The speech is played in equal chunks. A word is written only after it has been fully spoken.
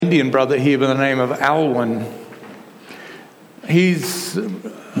Indian brother here by the name of Alwyn. He's a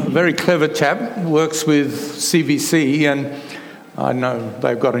very clever chap, works with CVC, and I know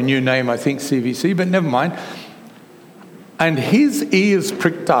they've got a new name, I think, CVC, but never mind. And his ears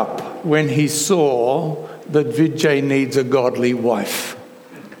pricked up when he saw that Vijay needs a godly wife.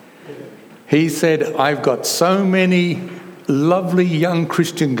 He said, I've got so many lovely young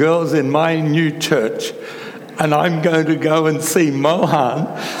Christian girls in my new church, and I'm going to go and see Mohan,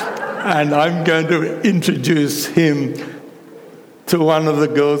 and I'm going to introduce him to one of the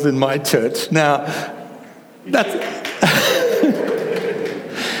girls in my church. Now,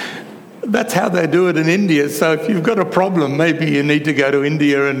 that's how they do it in India. So if you've got a problem, maybe you need to go to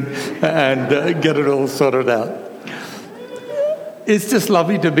India and get it all sorted out. It's just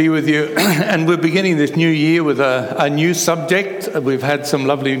lovely to be with you. And we're beginning this new year with a new subject. We've had some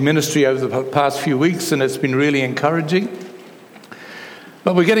lovely ministry over the past few weeks, and it's been really encouraging.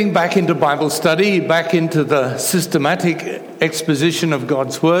 But we're getting back into Bible study, back into the systematic exposition of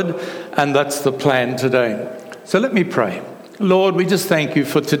God's Word, and that's the plan today. So let me pray. Lord, we just thank you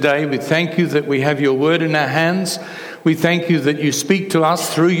for today. We thank you that we have your Word in our hands. We thank you that you speak to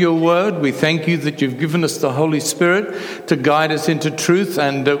us through your Word. We thank you that you've given us the Holy Spirit to guide us into truth.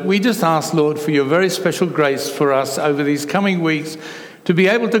 And we just ask, Lord, for your very special grace for us over these coming weeks to be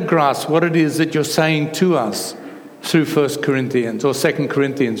able to grasp what it is that you're saying to us through 1 Corinthians, or 2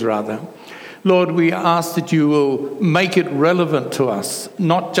 Corinthians rather. Lord, we ask that you will make it relevant to us,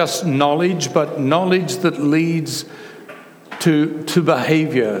 not just knowledge, but knowledge that leads to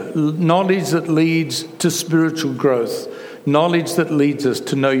behavior, knowledge that leads to spiritual growth, knowledge that leads us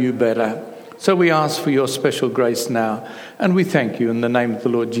to know you better. So we ask for your special grace now, and we thank you in the name of the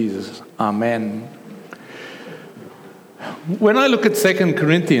Lord Jesus. Amen. When I look at 2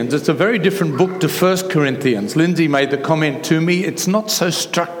 Corinthians, it's a very different book to 1 Corinthians. Lindsay made the comment to me, it's not so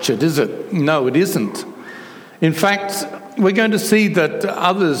structured, is it? No, it isn't. In fact, we're going to see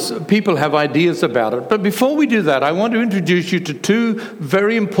that people have ideas about it. But before we do that, I want to introduce you to two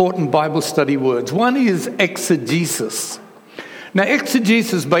very important Bible study words. One is exegesis. Now,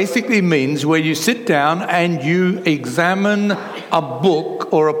 exegesis basically means where you sit down and you examine a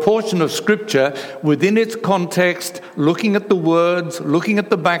book or a portion of Scripture within its context, looking at the words, looking at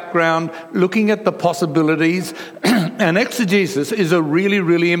the background, looking at the possibilities. And exegesis is a really,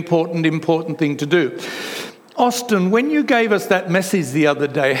 really important thing to do. Austin, when you gave us that message the other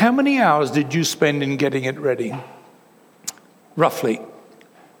day, how many hours did you spend in getting it ready? Roughly.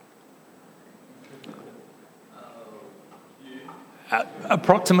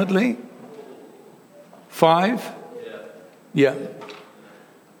 Approximately? 5? Yeah.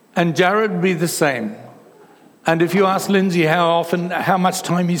 And Jared would be the same. And if you ask Lindsay how much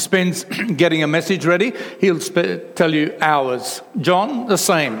time he spends getting a message ready, he'll tell you hours. John, the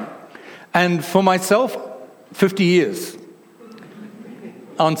same. And for myself, 50 years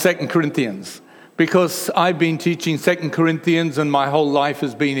on 2 Corinthians. Because I've been teaching 2 Corinthians and my whole life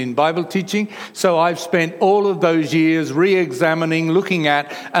has been in Bible teaching. So I've spent all of those years re-examining, looking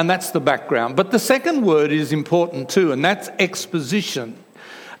at, and that's the background. But the second word is important too, and that's exposition.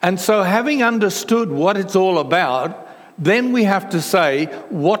 And so having understood what it's all about, then we have to say,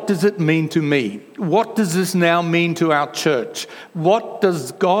 what does it mean to me? What does this now mean to our church? What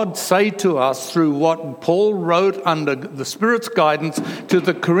does God say to us through what Paul wrote under the Spirit's guidance to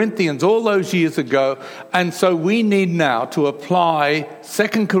the Corinthians all those years ago? And so we need now to apply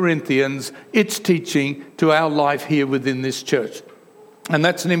 2 Corinthians, its teaching, to our life here within this church. And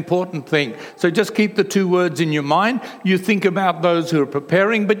that's an important thing. So just keep the two words in your mind. You think about those who are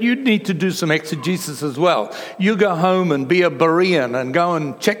preparing, but you need to do some exegesis as well. You go home and be a Berean and go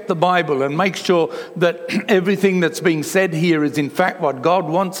and check the Bible and make sure that everything that's being said here is in fact what God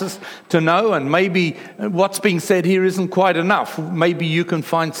wants us to know. And maybe what's being said here isn't quite enough. Maybe you can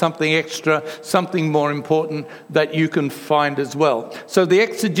find something extra, something more important that you can find as well. So the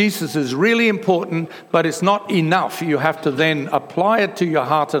exegesis is really important, but it's not enough. You have to then apply it to your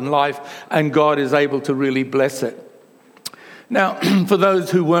heart and life, and God is able to really bless it. Now, for those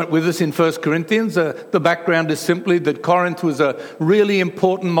who weren't with us in 1 Corinthians, the background is simply that Corinth was a really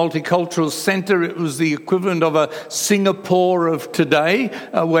important multicultural center. It was the equivalent of a Singapore of today,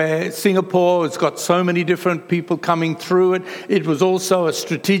 where Singapore has got so many different people coming through it. It was also a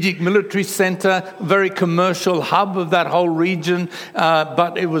strategic military center, very commercial hub of that whole region,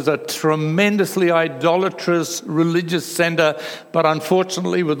 but it was a tremendously idolatrous religious center. But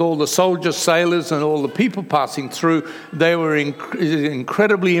unfortunately, with all the soldiers, sailors, and all the people passing through, they were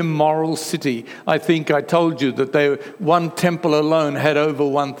incredibly immoral city. I think I told you that one temple alone had over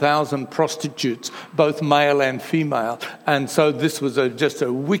 1,000 prostitutes, both male and female. And so this was just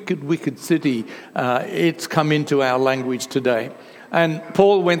a wicked, wicked city. It's come into our language today. And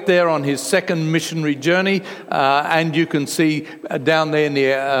Paul went there on his second missionary journey, and you can see down there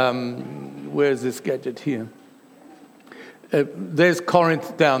near, where's this gadget here? There's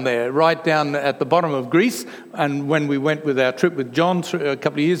Corinth down there, right down at the bottom of Greece. And when we went with our trip with John a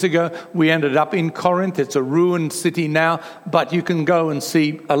couple of years ago, we ended up in Corinth. It's a ruined city now, but you can go and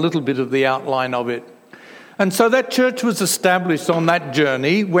see a little bit of the outline of it. And so that church was established on that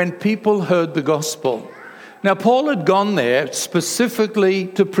journey when people heard the gospel. Now, Paul had gone there specifically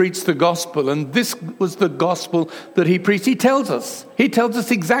to preach the gospel, and this was the gospel that he preached. He tells us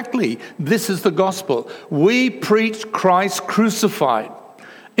exactly this is the gospel. We preach Christ crucified.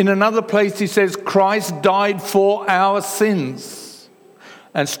 In another place, he says, Christ died for our sins.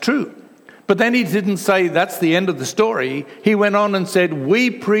 That's true. But then he didn't say that's the end of the story. He went on and said, we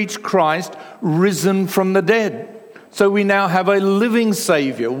preach Christ risen from the dead. So we now have a living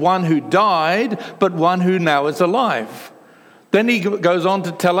Savior, one who died, but one who now is alive. Then he goes on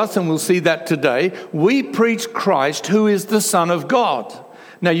to tell us, and we'll see that today, we preach Christ who is the Son of God.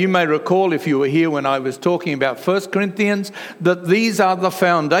 Now you may recall, if you were here when I was talking about 1 Corinthians, that these are the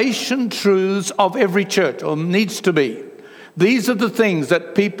foundation truths of every church, or needs to be. These are the things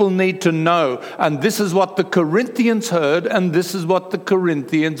that people need to know, and this is what the Corinthians heard, and this is what the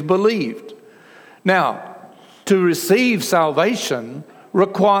Corinthians believed. Now, to receive salvation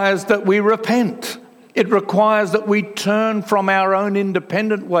requires that we repent. It requires that we turn from our own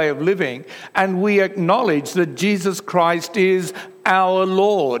independent way of living and we acknowledge that Jesus Christ is our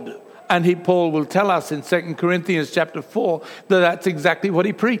Lord. And Paul will tell us in 2 Corinthians chapter 4 that that's exactly what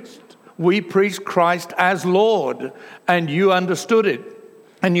he preached. We preached Christ as Lord, and you understood it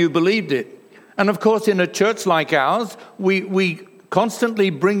and you believed it. And of course, in a church like ours, we constantly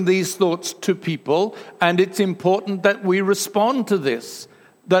bring these thoughts to people, and it's important that we respond to this,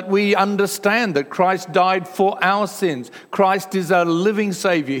 that we understand that Christ died for our sins. Christ is our living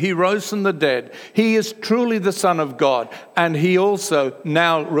Savior. He rose from the dead. He is truly the Son of God, and he also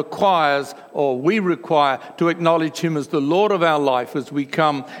now requires, or we require, to acknowledge him as the Lord of our life as we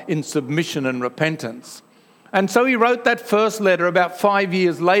come in submission and repentance. And so he wrote that first letter about 5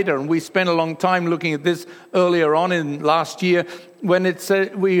 years later, and we spent a long time looking at this earlier on in last year when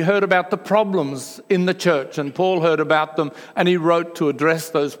we heard about the problems in the church, and Paul heard about them, and he wrote to address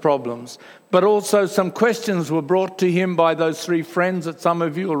those problems. But also some questions were brought to him by those three friends that some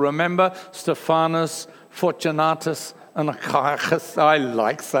of you will remember, Stephanas, Fortunatus, and Achaicus. I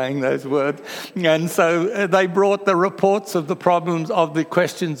like saying those words. And so they brought the reports of the problems, of the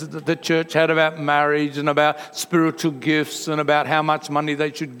questions that the church had about marriage and about spiritual gifts and about how much money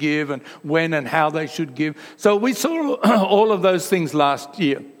they should give and when and how they should give. So we saw all of those things last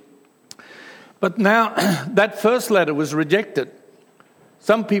year. But now that first letter was rejected.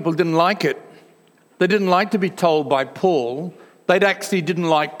 Some people didn't like it. They didn't like to be told by Paul. They actually didn't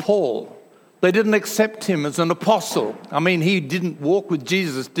like Paul. They didn't accept him as an apostle. I mean, he didn't walk with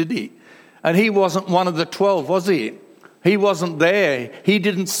Jesus, did he? And he wasn't one of the 12, was he? He wasn't there. He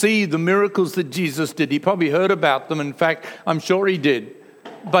didn't see the miracles that Jesus did. He probably heard about them. In fact, I'm sure he did.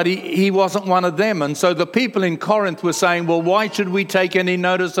 But he wasn't one of them. And so the people in Corinth were saying, well, why should we take any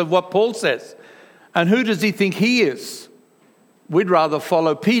notice of what Paul says? And who does he think he is? We'd rather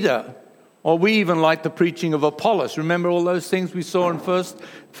follow Peter. Or we even like the preaching of Apollos. Remember all those things we saw in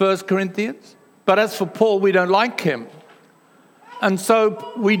First Corinthians? But as for Paul, we don't like him. And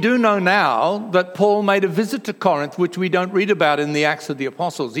so we do know now that Paul made a visit to Corinth, which we don't read about in the Acts of the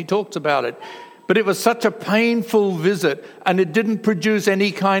Apostles. He talks about it. But it was such a painful visit, and it didn't produce any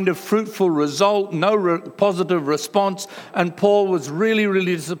kind of fruitful result, no positive response. And Paul was really,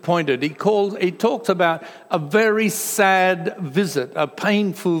 really disappointed. He talks about a very sad visit, a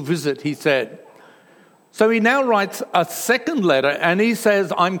painful visit, he said. So he now writes a second letter, and he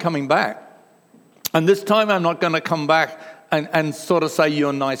says, I'm coming back. And this time I'm not going to come back and sort of say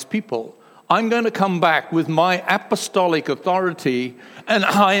you're nice people. I'm going to come back with my apostolic authority, and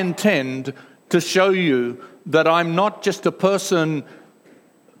I intend to show you that I'm not just a person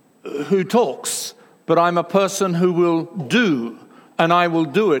who talks, but I'm a person who will do, and I will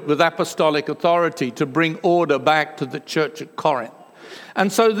do it with apostolic authority to bring order back to the church at Corinth.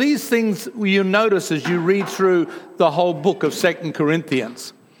 And so these things you notice as you read through the whole book of 2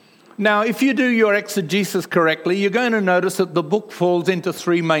 Corinthians. Now, if you do your exegesis correctly, you're going to notice that the book falls into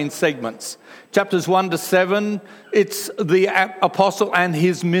three main segments. Chapters 1 to 7, it's the apostle and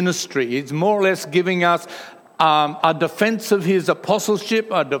his ministry. It's more or less giving us a defense of his apostleship,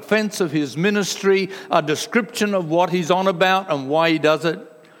 a defense of his ministry, a description of what he's on about and why he does it.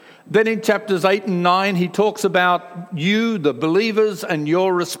 Then in chapters 8 and 9, he talks about you, the believers, and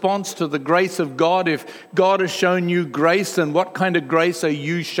your response to the grace of God. If God has shown you grace, then what kind of grace are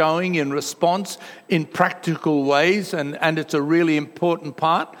you showing in response in practical ways? And it's a really important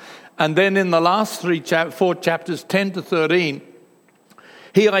part. And then in the last four chapters, 10 to 13,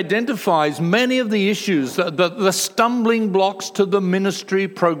 he identifies many of the issues, the stumbling blocks to the ministry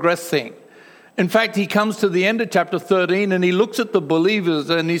progressing. In fact, he comes to the end of chapter 13 and he looks at the believers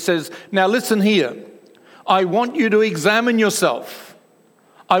and he says, now listen here, I want you to examine yourself.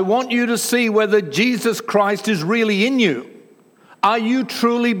 I want you to see whether Jesus Christ is really in you. Are you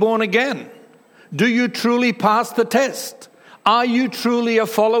truly born again? Do you truly pass the test? Are you truly a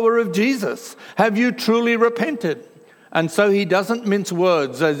follower of Jesus? Have you truly repented? And so he doesn't mince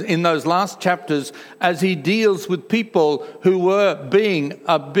words as in those last chapters as he deals with people who were being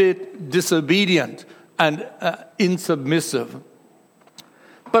a bit disobedient and insubmissive.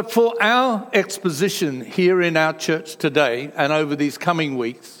 But for our exposition here in our church today and over these coming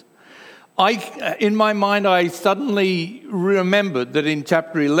weeks, in my mind, I suddenly remembered that in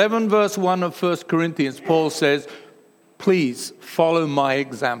chapter 11, verse 1 of 1 Corinthians, Paul says, please follow my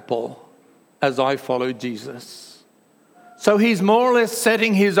example as I follow Jesus. So he's more or less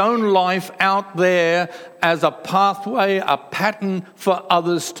setting his own life out there as a pathway, a pattern for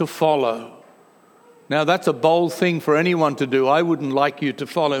others to follow. Now, that's a bold thing for anyone to do. I wouldn't like you to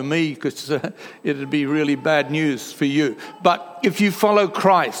follow me because it'd be really bad news for you. But if you follow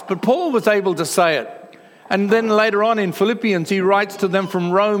Christ, but Paul was able to say it. And then later on in Philippians, he writes to them from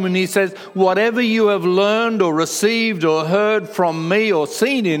Rome and he says, whatever you have learned or received or heard from me or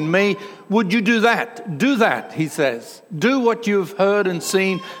seen in me, would you do that? Do that, he says. Do what you've heard and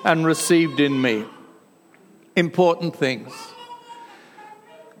seen and received in me. Important things.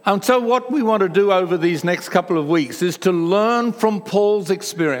 And so what we want to do over these next couple of weeks is to learn from Paul's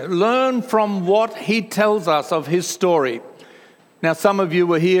experience, learn from what he tells us of his story. Now, some of you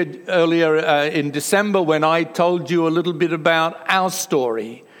were here earlier in December when I told you a little bit about our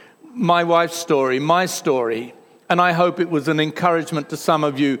story, my wife's story, my story. And I hope it was an encouragement to some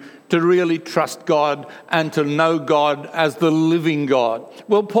of you to really trust God and to know God as the living God.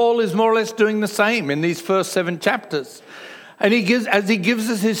 Well, Paul is more or less doing the same in these first 7 chapters. And as he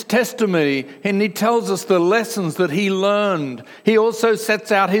gives us his testimony and he tells us the lessons that he learned, he also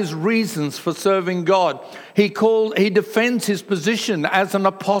sets out his reasons for serving God. He defends his position as an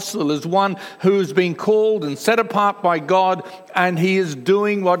apostle, as one who has been called and set apart by God, and he is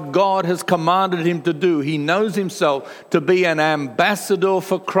doing what God has commanded him to do. He knows himself to be an ambassador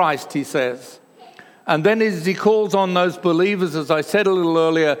for Christ, he says. And then as he calls on those believers, as I said a little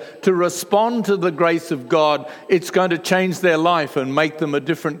earlier, to respond to the grace of God, it's going to change their life and make them a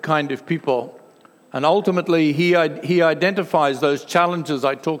different kind of people. And ultimately, he identifies those challenges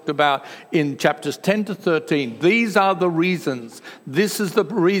I talked about in chapters 10 to 13. These are the reasons. This is the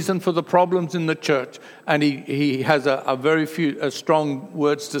reason for the problems in the church. And he has a very few strong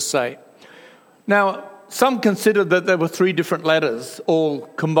words to say. Now, some consider that there were 3 different letters, all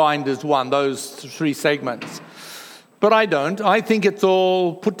combined as one, those 3 segments. But I don't. I think it's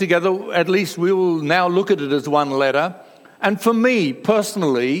all put together. At least we will now look at it as one letter. And for me,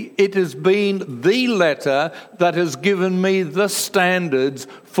 personally, it has been the letter that has given me the standards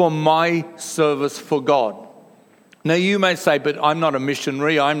for my service for God. Now, you may say, but I'm not a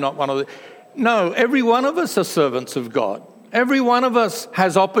missionary. I'm not one of the... No, every one of us are servants of God. Every one of us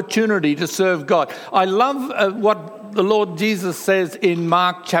has opportunity to serve God. I love what the Lord Jesus says in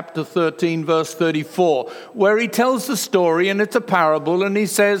Mark chapter 13, verse 34, where he tells the story, and it's a parable, and he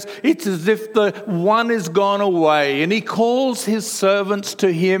says it's as if the one is gone away, and he calls his servants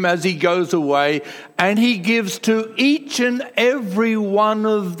to him as he goes away, and he gives to each and every one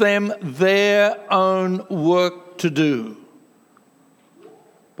of them their own work to do.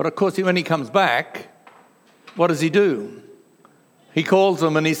 But of course, when he comes back, what does he do? He calls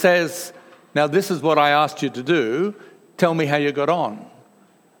them and he says, now this is what I asked you to do. Tell me how you got on.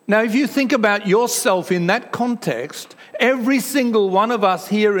 Now, if you think about yourself in that context, every single one of us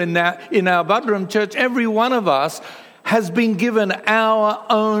here in our Budrum Church, every one of us has been given our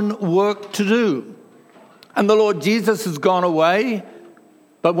own work to do. And the Lord Jesus has gone away,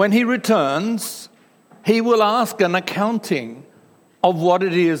 but when he returns, he will ask an accounting of what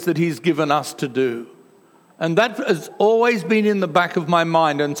it is that he's given us to do. And that has always been in the back of my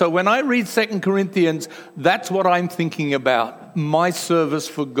mind. And so when I read 2 Corinthians, that's what I'm thinking about, my service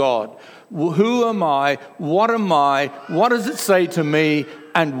for God. Who am I? What am I? What does it say to me?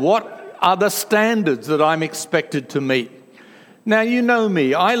 And what are the standards that I'm expected to meet. Now, you know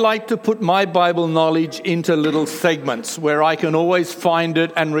me. I like to put my Bible knowledge into little segments where I can always find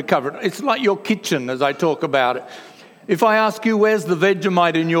it and recover it. It's like your kitchen, as I talk about it. If I ask you, where's the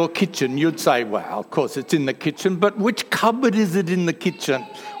Vegemite in your kitchen? You'd say, well, of course, it's in the kitchen. But which cupboard is it in the kitchen?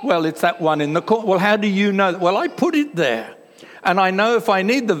 Well, it's that one in the corner. Well, how do you know? Well, I put it there. And I know if I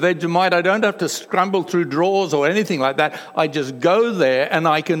need the Vegemite, I don't have to scramble through drawers or anything like that. I just go there and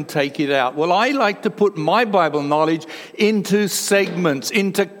I can take it out. Well, I like to put my Bible knowledge into segments,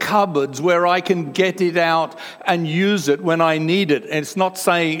 into cupboards where I can get it out and use it when I need it. And it's not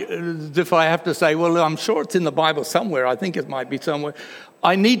saying, as if I have to say, well, I'm sure it's in the Bible somewhere. I think it might be somewhere.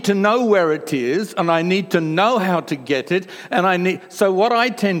 I need to know where it is, and I need to know how to get it. So what I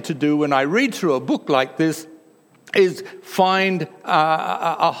tend to do when I read through a book like this is find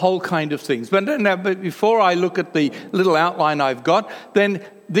a whole kind of things. But before I look at the little outline I've got, then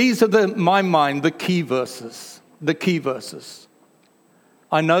these are my mind, the key verses. The key verses.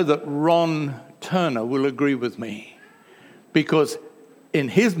 I know that Ron Turner will agree with me, because in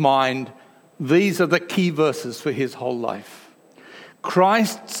his mind, these are the key verses for his whole life.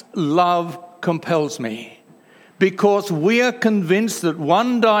 Christ's love compels me, because we are convinced that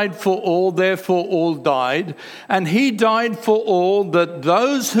one died for all, therefore all died. And he died for all, that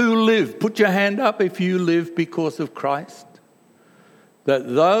those who live, put your hand up if you live because of Christ,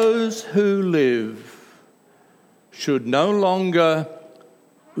 that those who live should no longer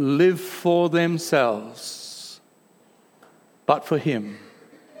live for themselves, but for him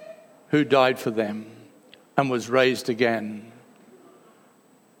who died for them and was raised again.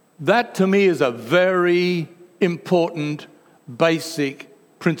 That to me is a very important, basic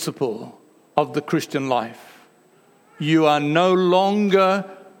principle of the Christian life. You are no longer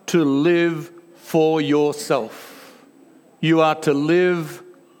to live for yourself. You are to live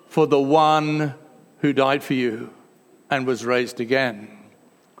for the one who died for you and was raised again.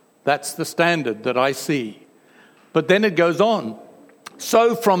 That's the standard that I see. But then it goes on.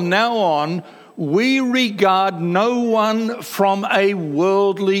 So from now on, we regard no one from a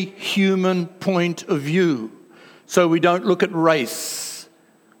worldly human point of view. So we don't look at race,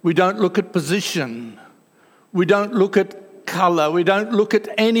 we don't look at position, we don't look at color, we don't look at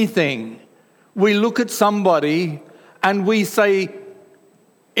anything. We look at somebody and we say,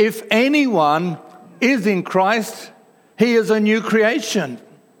 if anyone is in Christ, he is a new creation.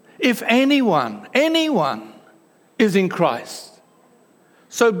 If anyone is in Christ.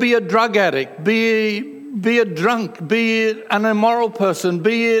 So be a drug addict, be a drunk, be it an immoral person,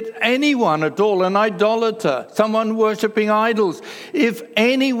 be it anyone at all, an idolater, someone worshipping idols. If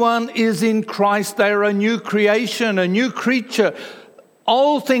anyone is in Christ, they are a new creation, a new creature.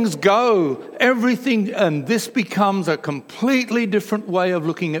 All things go, everything, and this becomes a completely different way of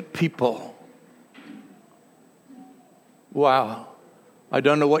looking at people. Wow. I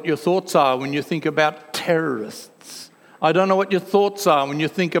don't know what your thoughts are when you think about terrorists. I don't know what your thoughts are when you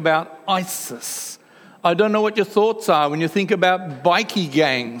think about ISIS. I don't know what your thoughts are when you think about bikie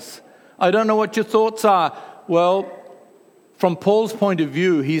gangs. I don't know what your thoughts are. Well, from Paul's point of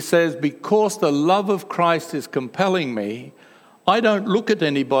view, he says, because the love of Christ is compelling me, I don't look at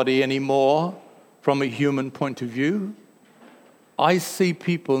anybody anymore from a human point of view. I see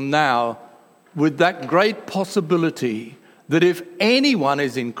people now with that great possibility that if anyone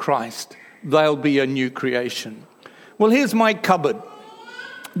is in Christ, they'll be a new creation. Well, here's my cupboard.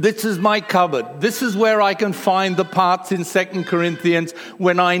 This is my cupboard. This is where I can find the parts in 2 Corinthians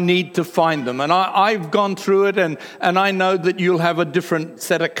when I need to find them. And I've gone through it, and I know that you'll have a different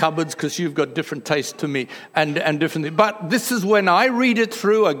set of cupboards because you've got different tastes to me and different things. But this is when I read it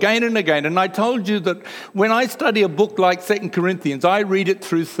through again and again. And I told you that when I study a book like 2 Corinthians, I read it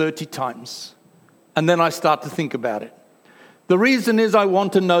through 30 times. And then I start to think about it. The reason is I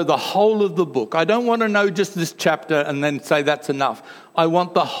want to know the whole of the book. I don't want to know just this chapter and then say that's enough. I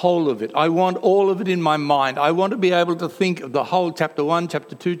want the whole of it. I want all of it in my mind. I want to be able to think of the whole chapter 1,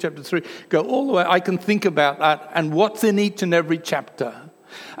 chapter 2, chapter 3, go all the way. I can think about that and what's in each and every chapter.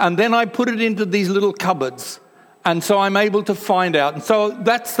 And then I put it into these little cupboards. And so I'm able to find out. And so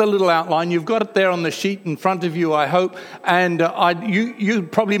that's the little outline. You've got it there on the sheet in front of you, I hope. And you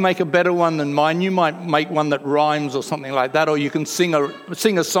probably make a better one than mine. You might make one that rhymes or something like that, or you can sing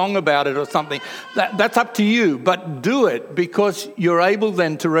a song about it or something. That's up to you. But do it because you're able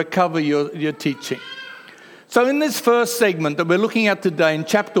then to recover your teaching. So in this first segment that we're looking at today in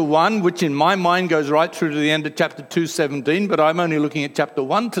chapter 1, which in my mind goes right through to the end of chapter 2:17, but I'm only looking at chapter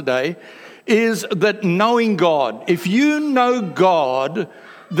 1 today, is that knowing God. If you know God,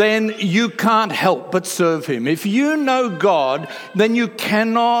 then you can't help but serve him. If you know God, then you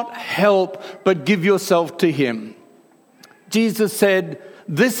cannot help but give yourself to him. Jesus said,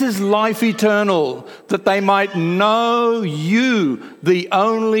 "This is life eternal, that they might know you, the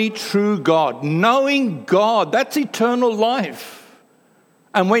only true God." Knowing God, that's eternal life.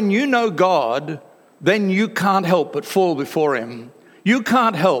 And when you know God, then you can't help but fall before him. You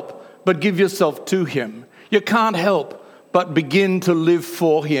can't help but give yourself to him. You can't help but begin to live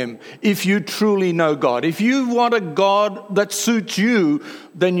for him if you truly know God. If you want a God that suits you,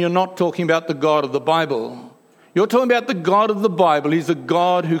 then you're not talking about the God of the Bible. You're talking about the God of the Bible. He's a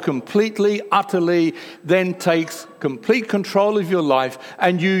God who completely, utterly then takes complete control of your life,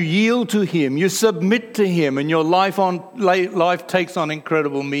 and you yield to him, you submit to him, and your life takes on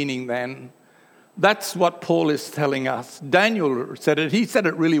incredible meaning then. That's what Paul is telling us. Daniel said it. He said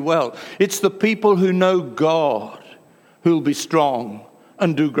it really well. It's the people who know God who will be strong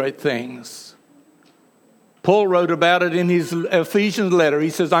and do great things. Paul wrote about it in his Ephesians letter. He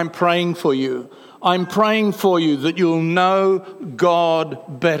says, I'm praying for you. I'm praying for you that you'll know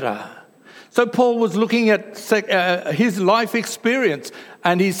God better. So Paul was looking at his life experience,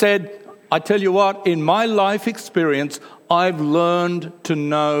 and he said, I tell you what, in my life experience, I've learned to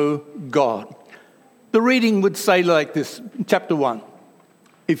know God. The reading would say like this, chapter 1.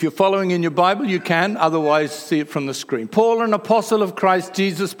 If you're following in your Bible, you can. Otherwise, see it from the screen. Paul, an apostle of Christ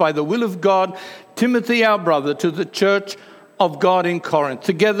Jesus by the will of God, Timothy, our brother, to the church of God in Corinth,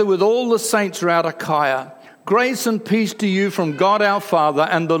 together with all the saints throughout Achaia. Grace and peace to you from God our Father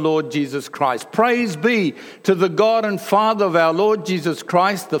and the Lord Jesus Christ. Praise be to the God and Father of our Lord Jesus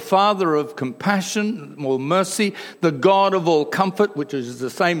Christ, the Father of compassion or mercy, the God of all comfort, which is the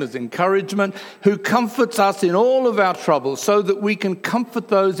same as encouragement, who comforts us in all of our troubles, so that we can comfort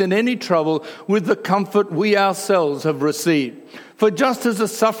those in any trouble with the comfort we ourselves have received. For just as the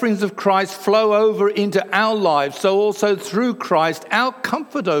sufferings of Christ flow over into our lives, so also through Christ our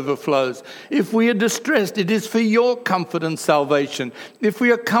comfort overflows. If we are distressed, it is for your comfort and salvation. If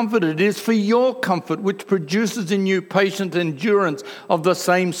we are comforted, it is for your comfort, which produces in you patient endurance of the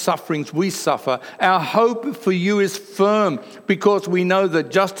same sufferings we suffer. Our hope for you is firm, because we know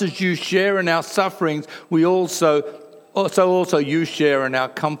that just as you share in our sufferings, we also you share in our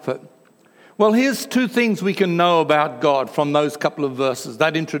comfort. Well, here's two things we can know about God from those couple of verses,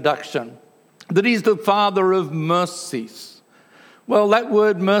 that introduction. That he's the Father of mercies. Well, that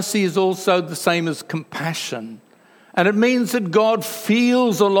word mercy is also the same as compassion. And it means that God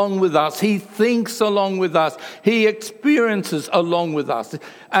feels along with us. He thinks along with us. He experiences along with us.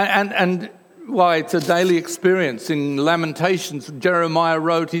 And why, it's a daily experience. In Lamentations, Jeremiah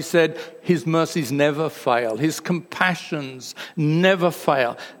wrote, he said, his mercies never fail. His compassions never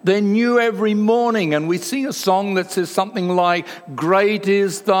fail. They're new every morning. And we sing a song that says something like, great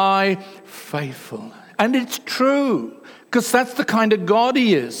is thy faithfulness. And it's true, because that's the kind of God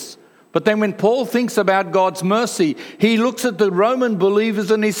he is. But then when Paul thinks about God's mercy, he looks at the Roman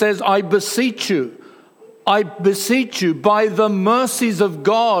believers and he says, I beseech you by the mercies of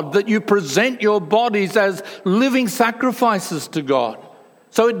God that you present your bodies as living sacrifices to God.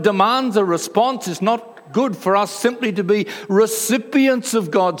 So it demands a response. It's not good for us simply to be recipients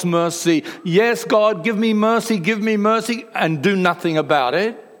of God's mercy. Yes, God, give me mercy, and do nothing about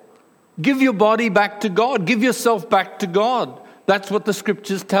it. Give your body back to God. Give yourself back to God. That's what the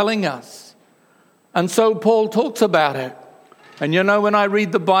Scripture's telling us. And so Paul talks about it. And you know, when I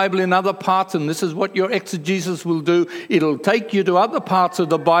read the Bible in other parts, and this is what your exegesis will do, it'll take you to other parts of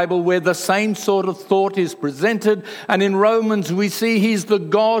the Bible where the same sort of thought is presented. And in Romans, we see he's the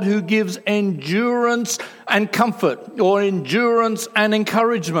God who gives endurance and comfort, or endurance and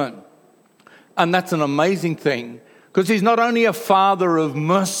encouragement. And that's an amazing thing, because he's not only a Father of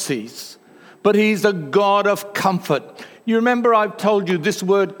mercies, but he's a God of comfort. You remember I've told you this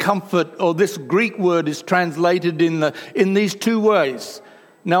word comfort, or this Greek word, is translated in these two ways.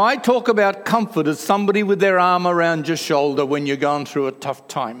 Now, I talk about comfort as somebody with their arm around your shoulder when you're going through a tough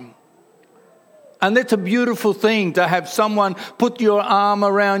time. And it's a beautiful thing to have someone put your arm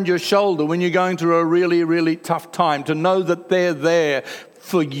around your shoulder when you're going through a really, really tough time, to know that they're there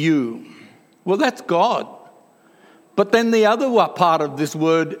for you. Well, that's God. But then the other part of this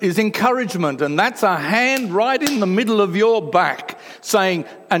word is encouragement, and that's a hand right in the middle of your back saying,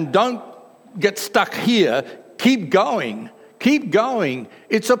 and don't get stuck here, keep going, keep going.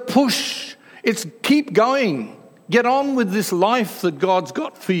 It's a push. It's keep going. Get on with this life that God's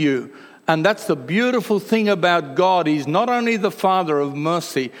got for you. And that's the beautiful thing about God. He's not only the Father of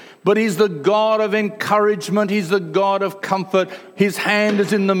mercy, but He's the God of encouragement. He's the God of comfort. His hand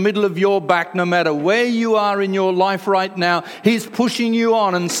is in the middle of your back no matter where you are in your life right now. He's pushing you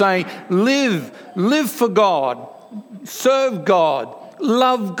on and saying, live for God, serve God,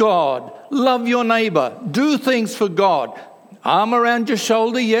 love your neighbor, do things for God. Arm around your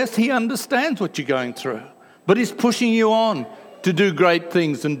shoulder, yes, He understands what you're going through, but He's pushing you on to do great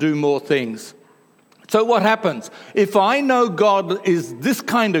things and do more things. So what happens? If I know God is this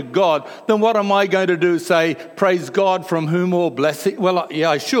kind of God, then what am I going to do? Say, praise God from whom all blessing? Well, yeah,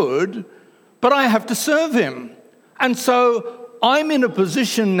 I should, but I have to serve Him. And so I'm in a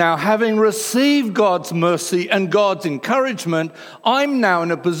position now, having received God's mercy and God's encouragement, I'm now in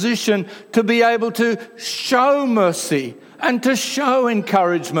a position to be able to show mercy and to show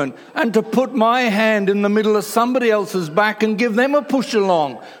encouragement and to put my hand in the middle of somebody else's back and give them a push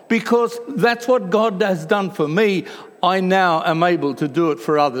along, because that's what God has done for me. I now am able to do it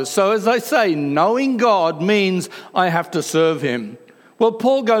for others. So as I say, knowing God means I have to serve Him. Well,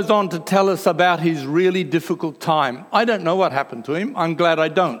 Paul goes on to tell us about his really difficult time. I don't know what happened to him. I'm glad I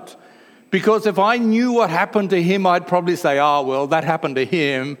don't. Because if I knew what happened to him, I'd probably say, well, that happened to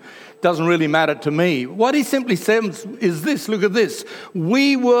him. Doesn't really matter to me. What he simply says is this, look at this.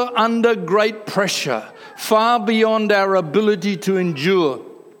 We were under great pressure, far beyond our ability to endure.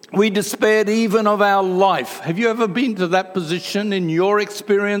 We despaired even of our life. Have you ever been to that position in your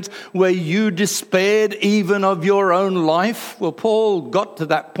experience where you despaired even of your own life? Well, Paul got to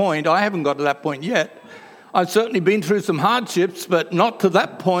that point. I haven't got to that point yet. I've certainly been through some hardships, but not to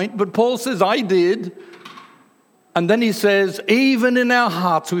that point. But Paul says, I did. And then he says, even in our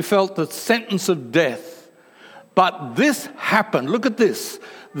hearts we felt the sentence of death. But this happened. Look at this.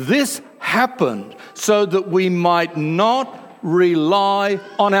 This happened so that we might not rely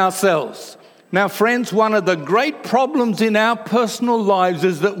on ourselves. Now, friends, one of the great problems in our personal lives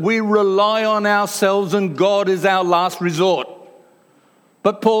is that we rely on ourselves and God is our last resort.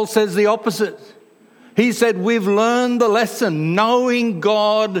 But Paul says the opposite. He said, we've learned the lesson. Knowing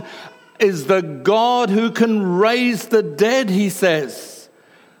God is the God who can raise the dead, he says.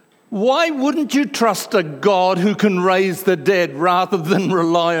 Why wouldn't you trust a God who can raise the dead rather than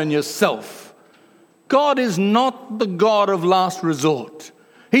rely on yourself? God is not the God of last resort.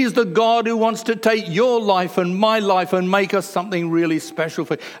 He's the God who wants to take your life and my life and make us something really special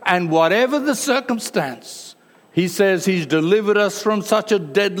for him. And whatever the circumstance, he says he's delivered us from such a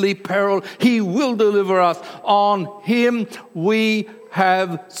deadly peril. He will deliver us. On him we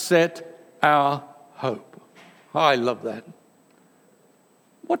have set our hope. I love that.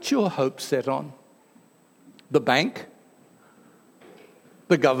 What's your hope set on? The bank?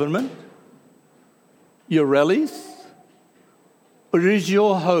 The government? Your rallies? Or is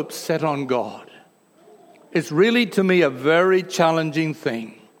your hope set on God? It's really, to me, a very challenging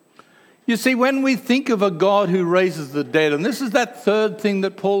thing. You see, when we think of a God who raises the dead, and this is that third thing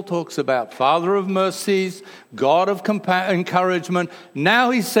that Paul talks about, Father of mercies, God of encouragement.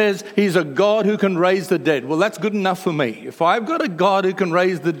 Now he says he's a God who can raise the dead. Well, that's good enough for me. If I've got a God who can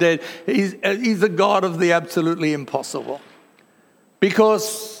raise the dead, he's a God of the absolutely impossible.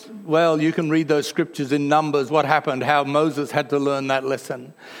 Because, well, you can read those scriptures in Numbers, what happened, how Moses had to learn that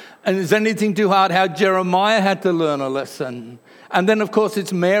lesson. And is anything too hard? How Jeremiah had to learn a lesson. And then, of course,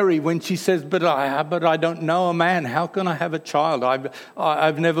 it's Mary when she says, but I don't know a man. How can I have a child?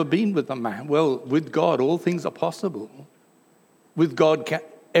 I've never been with a man. Well, with God, all things are possible. With God,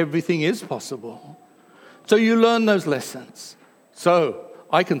 everything is possible. So you learn those lessons. So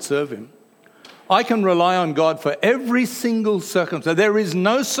I can serve him. I can rely on God for every single circumstance. There is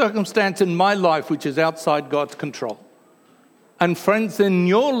no circumstance in my life which is outside God's control. And friends, in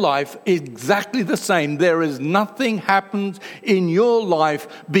your life, exactly the same. There is nothing happens in your life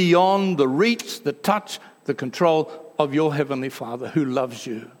beyond the reach, the touch, the control of your Heavenly Father who loves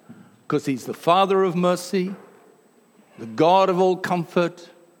you. Because he's the Father of mercy, the God of all comfort,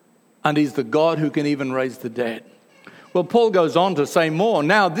 and he's the God who can even raise the dead. Well, Paul goes on to say more.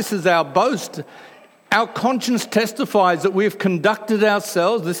 Now, this is our boast. Our conscience testifies that we've conducted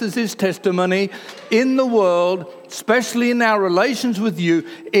ourselves, this is his testimony, in the world, especially in our relations with you,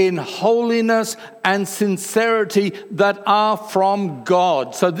 in holiness and sincerity that are from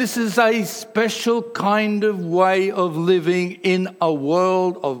God. So this is a special kind of way of living in a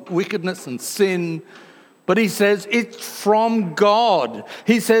world of wickedness and sin. But he says it's from God.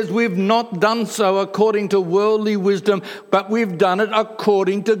 He says we've not done so according to worldly wisdom, but we've done it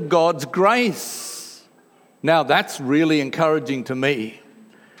according to God's grace. Now that's really encouraging to me,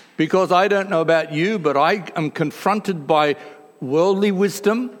 because I don't know about you, but I am confronted by worldly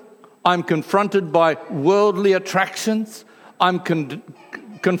wisdom. I'm confronted by worldly attractions. I'm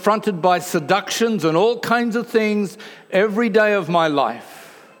confronted by seductions and all kinds of things every day of my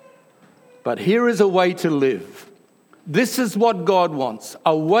life. But here is a way to live. This is what God wants,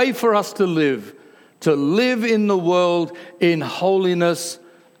 a way for us to live in the world in holiness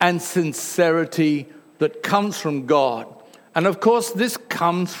and sincerity that comes from God. And of course, this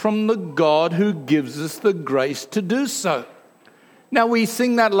comes from the God who gives us the grace to do so. Now, we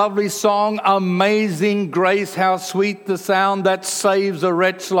sing that lovely song, Amazing Grace, how sweet the sound that saves a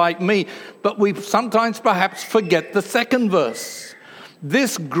wretch like me. But we sometimes perhaps forget the second verse.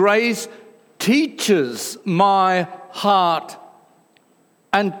 This grace teaches my heart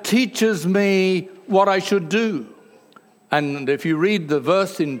and teaches me what I should do. And if you read the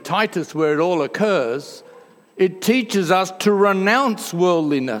verse in Titus where it all occurs, it teaches us to renounce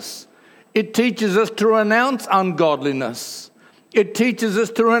worldliness. It teaches us to renounce ungodliness. It teaches us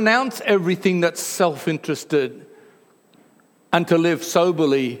to renounce everything that's self-interested and to live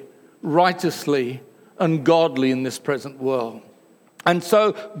soberly, righteously, and godly in this present world. And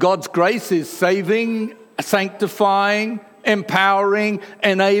so God's grace is saving, sanctifying, empowering,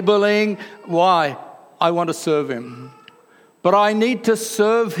 enabling. Why? I want to serve Him. But I need to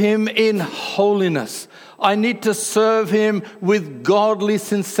serve Him in holiness. I need to serve Him with godly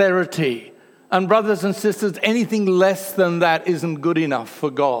sincerity. And brothers and sisters, anything less than that isn't good enough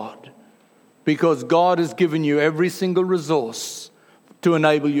for God. Because God has given you every single resource to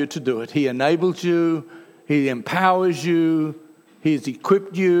enable you to do it. He enables you, He empowers you, He's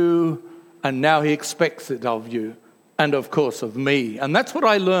equipped you, and now He expects it of you. And of course of me. And that's what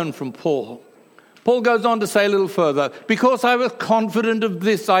I learned from Paul. Paul goes on to say a little further, because I was confident of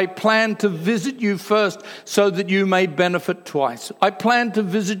this, I planned to visit you first so that you may benefit twice. I planned to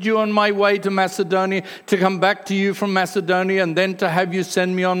visit you on my way to Macedonia, to come back to you from Macedonia, and then to have you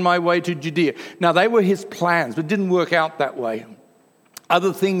send me on my way to Judea. Now, they were his plans, but it didn't work out that way.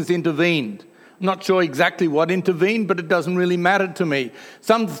 Other things intervened. I'm not sure exactly what intervened, but it doesn't really matter to me.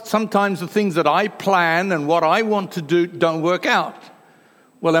 Sometimes the things that I plan and what I want to do don't work out.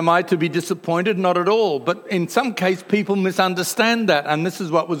 Well, am I to be disappointed? Not at all. But in some case, people misunderstand that. And this is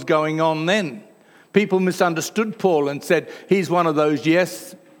what was going on then. People misunderstood Paul and said, he's one of those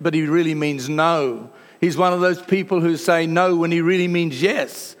yes, but he really means no. He's one of those people who say no when he really means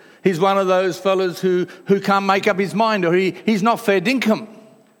yes. He's one of those fellows who can't make up his mind, or he's not fair dinkum.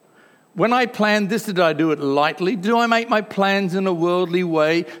 When I plan this, did I do it lightly? Do I make my plans in a worldly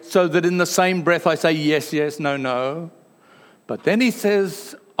way so that in the same breath I say yes, yes, no, no? But then he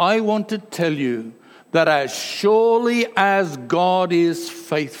says, I want to tell you that as surely as God is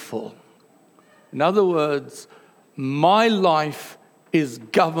faithful, in other words, my life is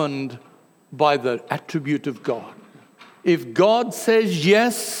governed by the attribute of God. If God says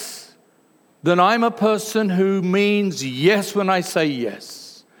yes, then I'm a person who means yes when I say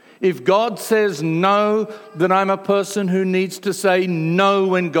yes. If God says no, then I'm a person who needs to say no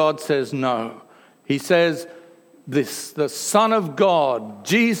when God says no. He says, the Son of God,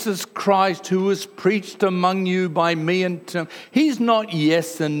 Jesus Christ, who was preached among you by me and Tim, he's not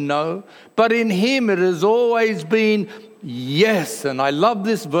yes and no, but in him it has always been yes. And I love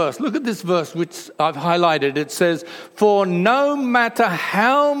this verse. Look at this verse which I've highlighted. It says, for no matter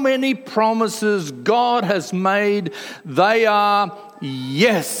how many promises God has made, they are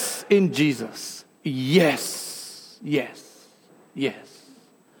yes in Jesus. Yes, yes, yes.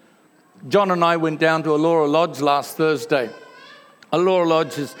 John and I went down to Allura Lodge last Thursday. Allura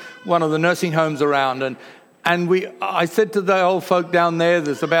Lodge is one of the nursing homes around, and I said to the old folk down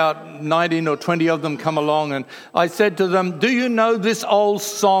there's about 19 or 20 of them come along, and I said to them, do you know this old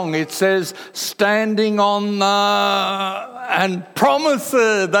song? It says, standing on the... and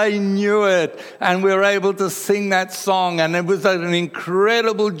promises. They knew it, and we were able to sing that song, and it was an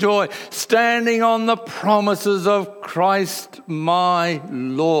incredible joy, standing on the promises of Christ my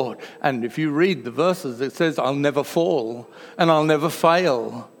Lord. And if you read the verses, it says, I'll never fall, and I'll never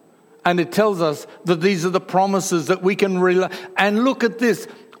fail. And it tells us that these are the promises that we can rely. And look at this.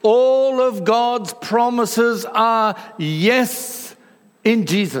 All of God's promises are yes in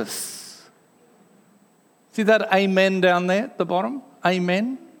Jesus. See that amen down there at the bottom?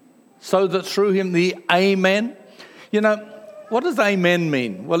 Amen. So that through him, the amen. You know, what does amen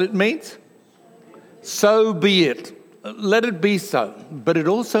mean? Well, it means so be it. Let it be so. But it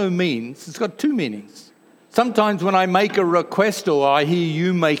also means, it's got two meanings. Sometimes when I make a request, or I hear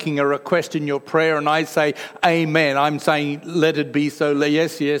you making a request in your prayer and I say, amen, I'm saying, let it be so.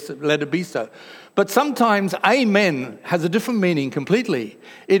 Yes, yes, let it be so. But sometimes amen has a different meaning completely.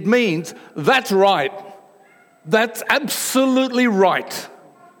 It means, that's right. That's absolutely right.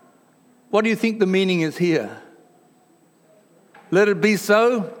 What do you think the meaning is here? Let it be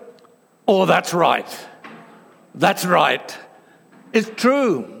so? Oh, that's right. That's right. It's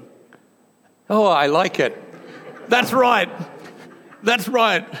true. Oh, I like it. That's right. That's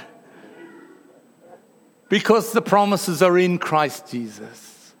right. Because the promises are in Christ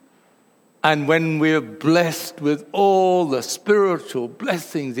Jesus. And when we're blessed with all the spiritual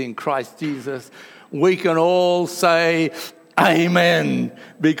blessings in Christ Jesus, we can all say, Amen,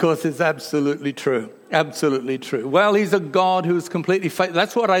 because it's absolutely true. Absolutely true. Well, he's a God who is completely faithful.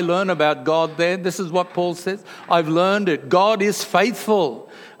 That's what I learn about God there. This is what Paul says. I've learned it. God is faithful.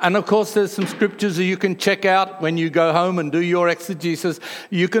 And of course, there's some scriptures that you can check out when you go home and do your exegesis.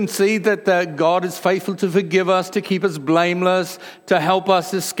 You can see that God is faithful to forgive us, to keep us blameless, to help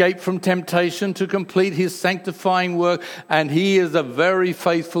us escape from temptation, to complete his sanctifying work. And he is a very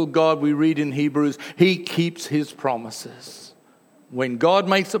faithful God. We read in Hebrews, he keeps his promises. When God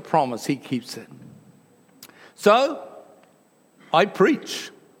makes a promise, he keeps it. So, I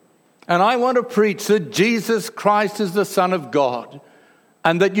preach. And I want to preach that Jesus Christ is the Son of God.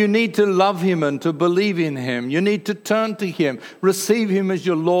 And that you need to love him and to believe in him. You need to turn to him. Receive him as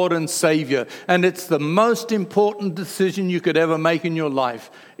your Lord and Savior. And it's the most important decision you could ever make in your life,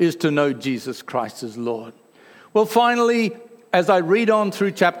 is to know Jesus Christ as Lord. Well, finally, as I read on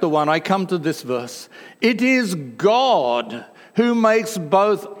through chapter 1, I come to this verse. It is God who makes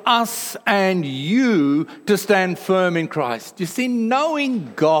both us and you to stand firm in Christ. You see,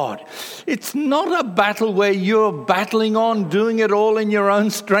 knowing God, it's not a battle where you're battling on, doing it all in your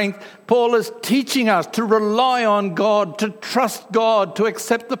own strength. Paul is teaching us to rely on God, to trust God, to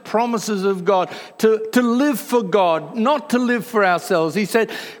accept the promises of God, to live for God, not to live for ourselves. He said,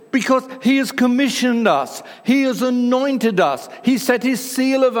 because he has commissioned us, he has anointed us, he set his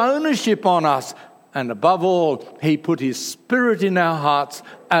seal of ownership on us. And above all, he put his Spirit in our hearts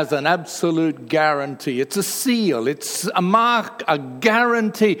as an absolute guarantee. It's a seal, it's a mark, a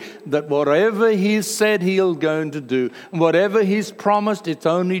guarantee that whatever he's said he'll going to do, whatever he's promised, it's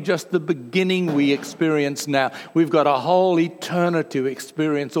only just the beginning we experience now. We've got a whole eternity to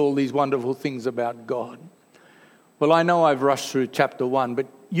experience all these wonderful things about God. Well, I know I've rushed through chapter 1, but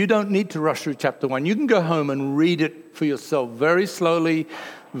you don't need to rush through chapter 1. You can go home and read it for yourself very slowly,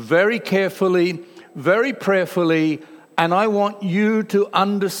 very carefully, very prayerfully, and I want you to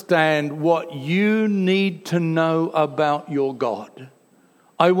understand what you need to know about your God.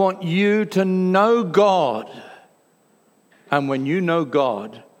 I want you to know God. And when you know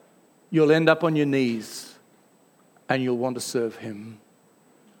God, you'll end up on your knees and you'll want to serve him.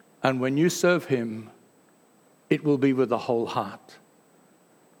 And when you serve him, it will be with the whole heart.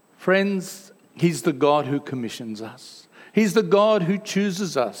 Friends, he's the God who commissions us. He's the God who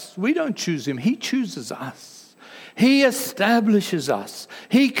chooses us. We don't choose him. He chooses us. He establishes us.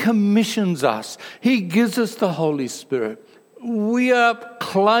 He commissions us. He gives us the Holy Spirit. We are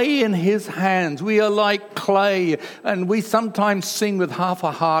clay in his hands. We are like clay. And we sometimes sing with half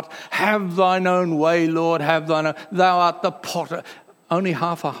a heart, have thine own way, Lord, have thine own. Thou art the potter. Only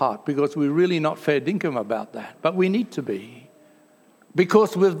half a heart, because we're really not fair dinkum about that. But we need to be.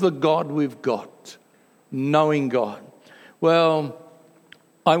 Because with the God we've got, knowing God. Well,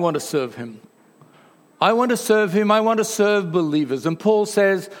 I want to serve him. I want to serve him. I want to serve believers. And Paul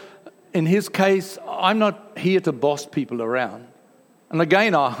says, in his case, I'm not here to boss people around. And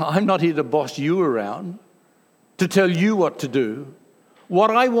again, I'm not here to boss you around, to tell you what to do.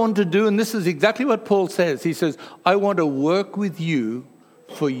 What I want to do, and this is exactly what Paul says. He says, I want to work with you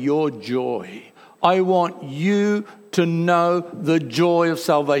for your joy. I want you to know the joy of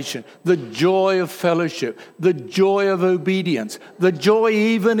salvation, the joy of fellowship, the joy of obedience, the joy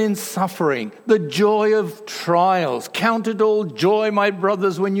even in suffering, the joy of trials. Count it all joy, my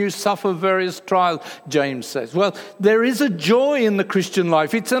brothers, when you suffer various trials, James says. Well, there is a joy in the Christian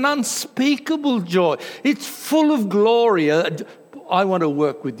life. It's an unspeakable joy. It's full of glory. I want to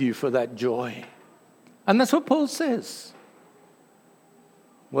work with you for that joy. And that's what Paul says.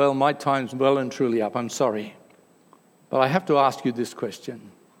 Well, my time's well and truly up. I'm sorry. But I have to ask you this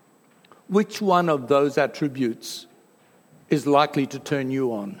question. Which one of those attributes is likely to turn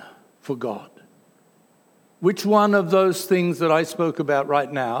you on for God? Which one of those things that I spoke about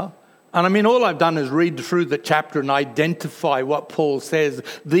right now, and I mean, all I've done is read through the chapter and identify what Paul says.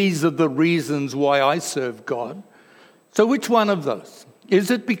 These are the reasons why I serve God. So which one of those?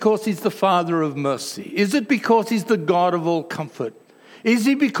 Is it because he's the Father of mercy? Is it because he's the God of all comfort? Is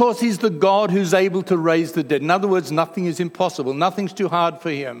he because he's the God who's able to raise the dead? In other words, nothing is impossible. Nothing's too hard for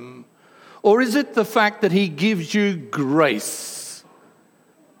him. Or is it the fact that he gives you grace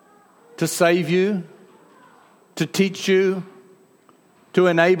to save you, to teach you, to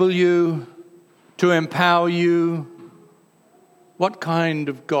enable you, to empower you? What kind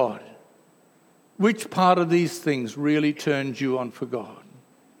of God? Which part of these things really turns you on for God?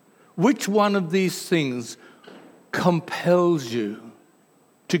 Which one of these things compels you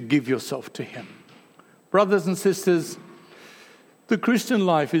to give yourself to Him? Brothers and sisters, the Christian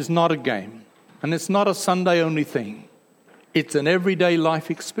life is not a game, and it's not a Sunday-only thing. It's an everyday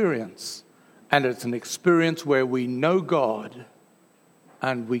life experience, and it's an experience where we know God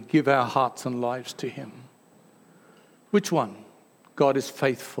and we give our hearts and lives to Him. Which one? God is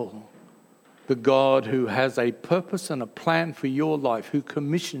faithful. The God who has a purpose and a plan for your life, who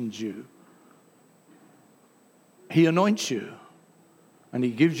commissions you. He anoints you, and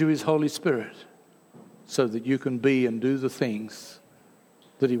He gives you His Holy Spirit so that you can be and do the things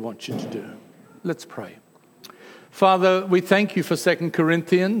that He wants you to do. Let's pray. Father, we thank You for 2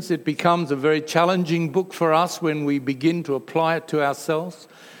 Corinthians. It becomes a very challenging book for us when we begin to apply it to ourselves.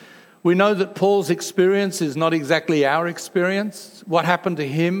 We know that Paul's experience is not exactly our experience. What happened to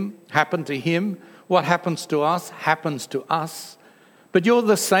him happened to him. What happens to us happens to us. But You're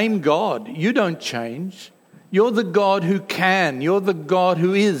the same God. You don't change. You're the God who can. You're the God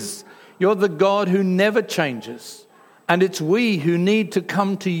who is. You're the God who never changes. And it's we who need to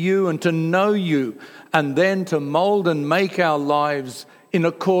come to You and to know You, and then to mold and make our lives in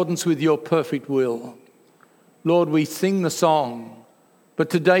accordance with Your perfect will. Lord, we sing the song, but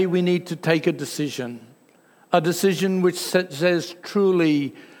today we need to take a decision which says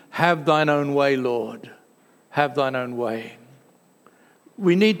truly, have Thine own way, Lord. Have Thine own way.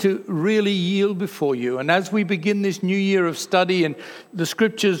 We need to really yield before You. And as we begin this new year of study and the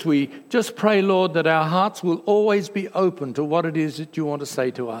Scriptures, we just pray, Lord, that our hearts will always be open to what it is that You want to say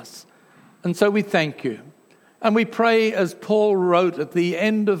to us. And so we thank You. And we pray, as Paul wrote at the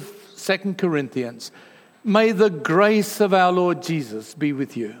end of 2 Corinthians, may the grace of our Lord Jesus be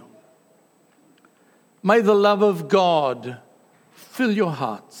with you. May the love of God fill your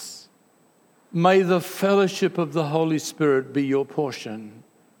hearts. May the fellowship of the Holy Spirit be your portion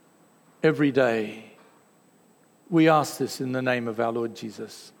every day. We ask this in the name of our Lord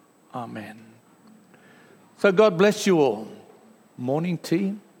Jesus. Amen. So God bless you all. Morning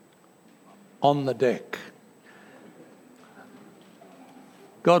tea on the deck.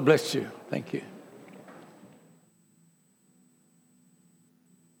 God bless you. Thank you.